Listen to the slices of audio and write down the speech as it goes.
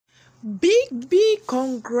Big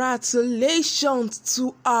congratulations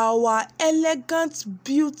to our elegant,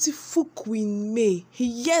 beautiful Queen May.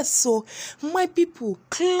 Yes, so my people,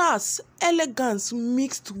 class, elegance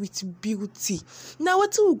mixed with beauty. Now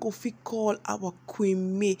what we go fit call our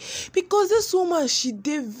Queen May, because this woman, she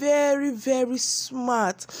dey very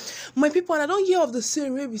smart. My people, and I don't hear of the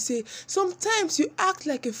saying where we say sometimes you act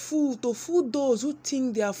like a fool to fool those who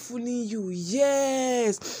think they are fooling you.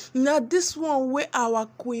 Yes, now this one where our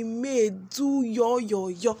Queen May do your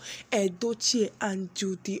yuledochie and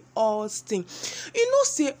judyaustin. You know,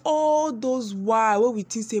 say all those while where we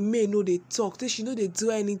think say May no dey talk, say she no dey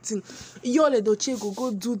do anything. Yuledochie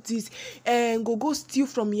go do this and go steal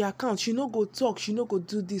from your account. She no go talk, she no go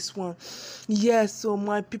do this one. Yes, so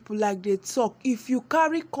my people, like they talk, if you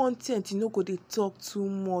carry content, you no go dey talk too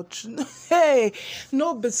much. Hey,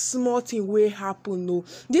 no be small thing wey happen. No,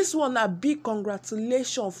 this one a big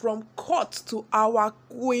congratulations from court to our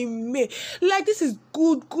Queen May. Like, this is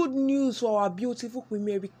good news for our beautiful Queen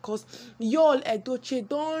May, because Yuledochie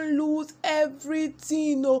don't lose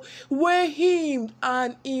everything. No, where him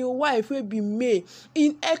and his wife will be May,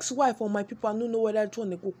 in ex-wife, for my people, I don't know whether one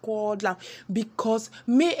they go call them, because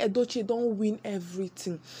Mayedochie don't win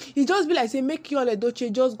everything. It just be like say make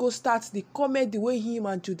Yuledochie just go start the comedy way him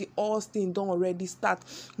and judyaustin don't already start,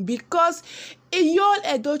 because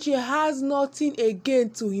Yuledochie has nothing again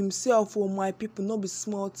to himself. For my people, not be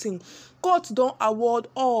small thing. Court don't award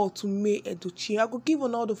all to Mayedochie. I go give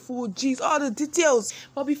on all the full gist, all the details.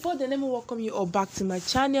 But before then, let me welcome you all back to my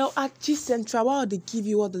channel at G Central, where they give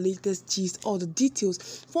you all the latest gist, all the details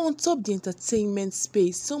for on top the entertainment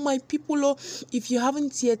space. So my people, if you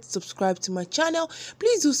haven't yet subscribed to my channel,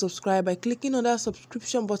 please do subscribe by clicking on that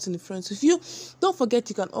subscription button in front of you. Don't forget,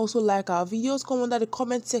 you can also like our videos, come under the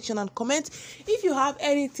comment section and comment if you have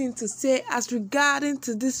anything to say as regarding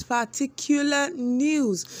to this particular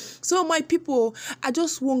news. So my people, I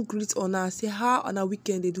just want greet on us, say how on our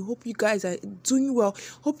weekend they do. Hope you guys are doing well,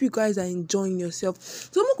 hope you guys are enjoying yourself.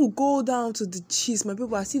 So we could go down to the cheese, my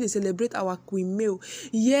people. I see they celebrate our Queen May.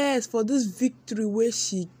 Yes, for this victory where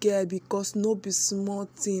she get, because no be small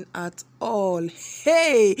thing at all.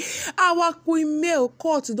 Hey, our Queen May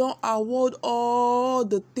court don't award all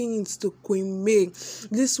the things to Queen May.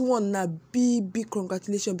 This one na big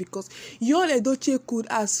congratulations, because Yuledochie could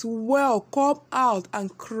as well come out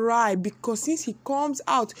and cry, because since he comes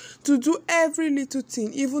out to do every little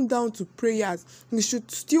thing, even down to prayers, he should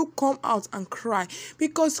still come out and cry,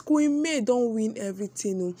 because Queen May don't win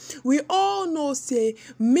everything. We all know say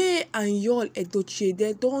May and Yuledochie,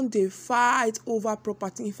 they don't fight over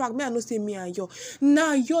property. In fact, May I know say me and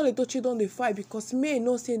now Yuledochie don't fight, because May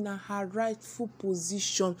no say na her rightful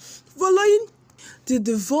position following the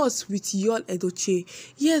divorce with Yuledochie.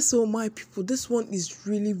 Yes, so my people, this one is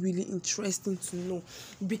really interesting to know,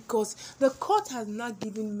 because the court has now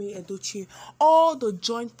given Mayedochie all the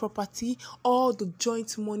joint property, all the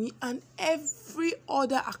joint money, and every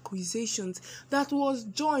other acquisitions that was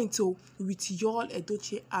joint with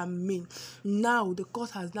Yuledochie and May. Now the court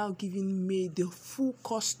has now given May the full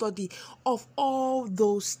custody of all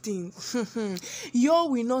those things. Yul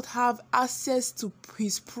will not have access to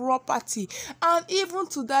his property, and even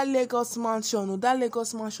to that Lagos mansion. That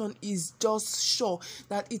Lagos mansion is just sure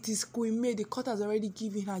that it is Queen May. The court has already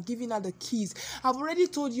given her the keys. I've already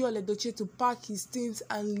told Yuledochie to pack his things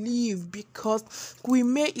and leave, because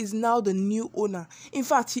Queen May is now the new owner. In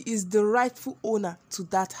fact, he is the rightful owner to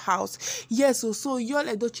that house. Yes, so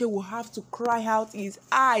Yuledochie will have to cry out his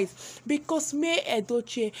eyes, because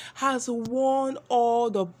Mayedochie has won all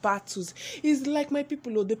the battles. It's like, my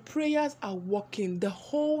people, the prayers are working, the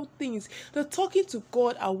whole things, the talking to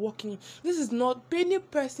God are working. This is not many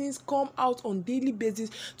persons come out on daily basis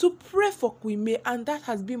to pray for Queen May, and that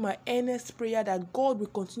has been my earnest prayer, that God will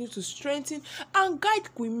continue to strengthen and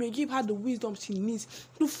guide Queen May, give her the wisdom she needs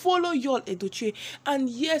to follow Yuledochie. And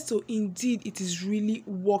yes, so indeed it is really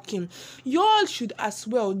working. Y'all should as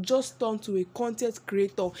well just turn to a content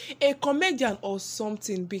creator, a comedian or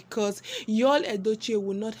something, because Yuledochie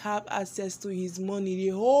will not have access to his money, the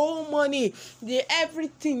whole money, the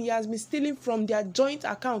everything he has been stealing from their joint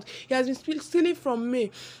account. He has been stealing from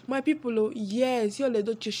me. My people, yes,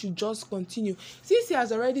 Yuledochie should just continue. Since he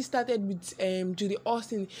has already started with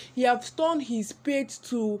judyaustin, he has turned his page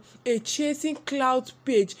to a chasing cloud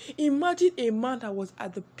page. Imagine a man that was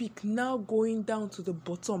at the peak now going down to the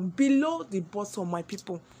bottom, below the bottom, my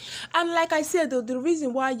people. And like I said, the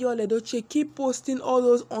reason why Yuledochie keep posting all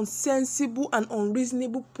those unsensible and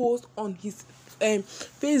unreasonable posts on his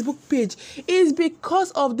Facebook page is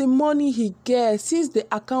because of the money he gets. Since the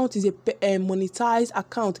account is a monetized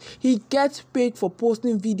account, he gets paid for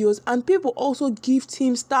posting videos, and people also gift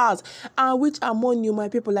him stars, and which among you, my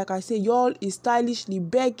people, like I say, y'all is stylishly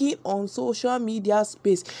begging on social media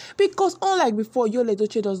space, because unlike before,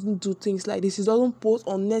 Yuledochie doesn't do things like this. He doesn't post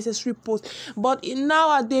unnecessary posts, but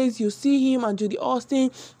nowadays you see him and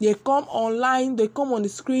judyaustin, they come online, they come on the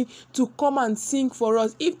screen to come and sing for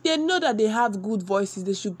us. If they know that they have good voices,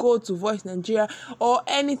 they should go to Voice Nigeria or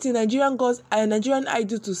anything, Nigerian girls and Nigerian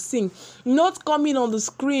Idol, to sing, not coming on the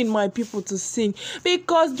screen, my people, to sing,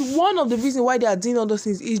 because one of the reasons why they are doing all those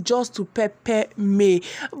things is just to pepper May.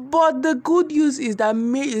 But the good news is that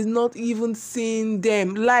May is not even seeing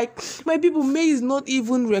them. Like, my people, May is not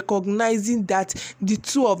even recognizing that the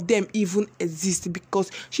two of them even exist,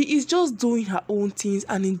 because she is just doing her own things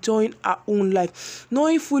and enjoying her own life,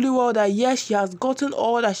 knowing fully well that yes, she has gotten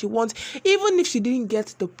all that she wants. Even if she didn't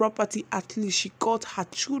get the property, at least she got her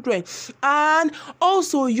children. And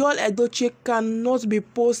also, Yuledochie cannot be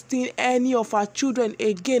posting any of her children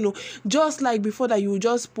again, just like before, that you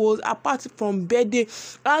just post apart from birthday.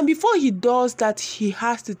 And before he does that, he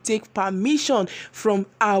has to take permission from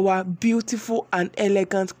our beautiful and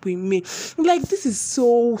elegant Queen May. Like, this is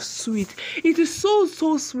so sweet. It is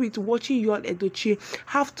so sweet watching Yuledochie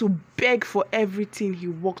have to beg for everything he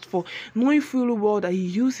worked for, knowing fully well that he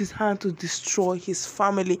used his hand to destroy his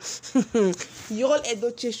family.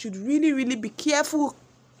 Yuledochie should really be careful,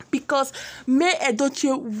 because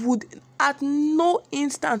Mayedochie would at no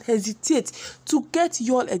instant hesitate to get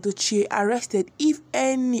Yuledochie arrested if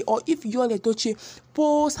Yuledochie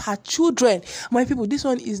posts her children. My people, this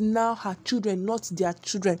one is now her children, not their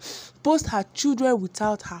children. Post her children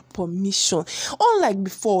without her permission. Unlike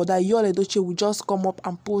before, that Yuledochie would just come up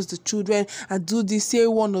and post the children and do this, say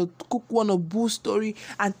one or cook one or boo story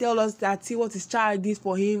and tell us that see what his child did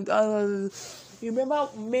for him. Remember,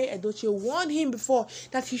 Mayedochie warned him before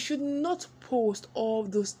that he should not post all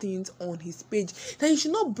those things on his page, that he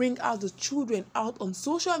should not bring out the children out on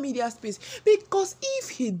social media space, because if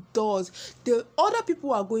he does, the other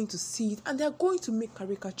people are going to see it and they're going to make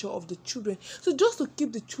caricature of the children. So just to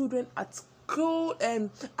keep the children at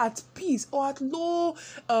peace, or at low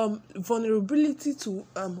vulnerability to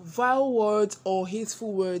vile words or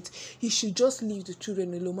hateful words, he should just leave the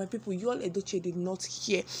children alone. My people, Yuledochie did not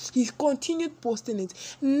hear. He continued posting it.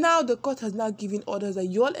 Now the court has now given orders that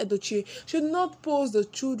Yuledochie should not post the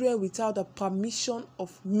children without the permission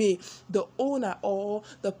of May, the owner or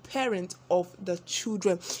the parent of the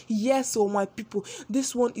children. Yes, so my people,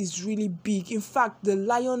 this one is really big. In fact, the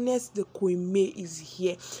lioness, the Queen May, is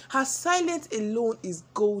here. Her silence alone is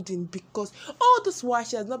golden, because all this while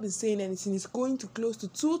she has not been saying anything. It's going to close to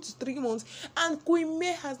 2 to 3 months, and Queen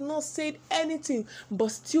May has not said anything. But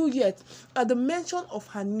still yet, at the mention of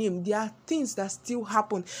her name, there are things that still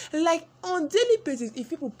happen. Like, on daily basis, if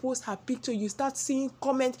people post her picture, you start seeing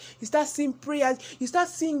comments, you start seeing prayers, you start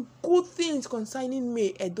seeing good things concerning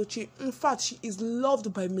Mayedochie. In fact, she is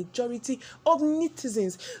loved by majority of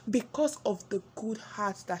netizens because of the good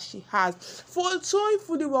heart that she has, for showing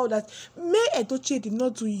fully well that Mayedochie did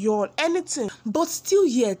not do anything. But still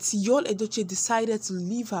yet, Yuledochie decided to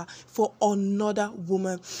leave her for another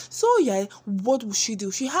woman. So yeah, what will she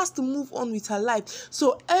do? She has to move on with her life.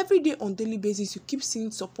 So every day on daily basis, you keep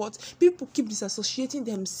seeing support. People keep disassociating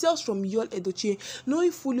themselves from Yuledochie,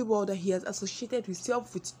 knowing fully well that he has associated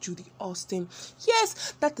himself with judyaustin.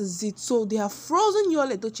 Yes, that is it. So they have frozen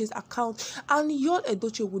Yuledochie's account, and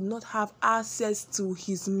Yuledochie would not have access to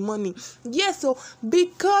his money. Yes, so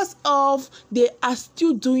because of they are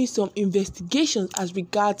still doing some investigations as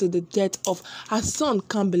regards to the death of her son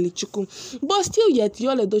Kambelechukwu. But still yet,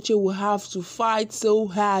 Yuledochie will have to fight so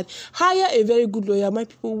hard, hire a very good lawyer. My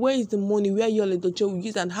people, where is the money where Yuledochie will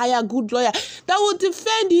use and hire a good lawyer that will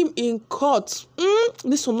defend him in court?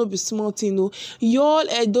 This will not be small thing, no.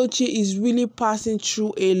 Yuledochie is really passing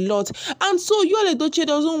through a lot, and so Yuledochie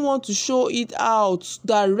doesn't want to show it out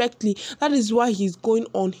directly. That is why he's going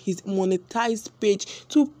on his monetized page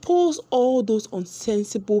to post all those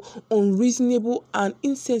unsensible, unreasonable, and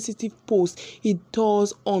insensitive posts he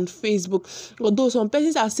does on Facebook. Although some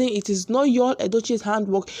persons are saying it is not Yuledochie's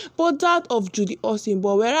handwork, but that of judyaustin.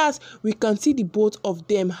 But whereas we can see the both of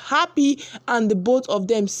them happy and the both of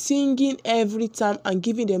them singing every time and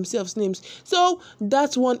giving themselves names. So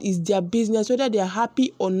that one is their business, whether they are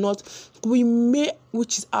happy or not. We may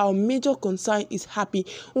which is our major concern, is happy.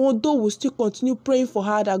 Although we'll still continue praying for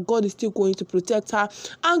her that God is still going to protect her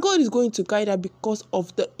and God is going to guide her because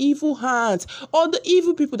of the evil hands or the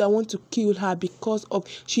evil people that want to kill her because of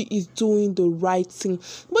she is doing the right thing.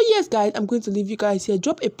 But yes, guys, I'm going to leave you guys here.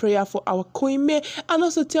 Drop a prayer for our Queen May and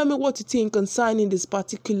also tell me what you think concerning this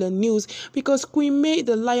particular news, because Queen May,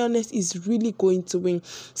 the lioness, is really going to win.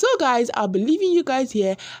 So guys, I'll be leaving you guys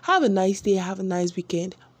here. Have a nice day. Have a nice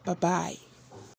weekend. Bye bye.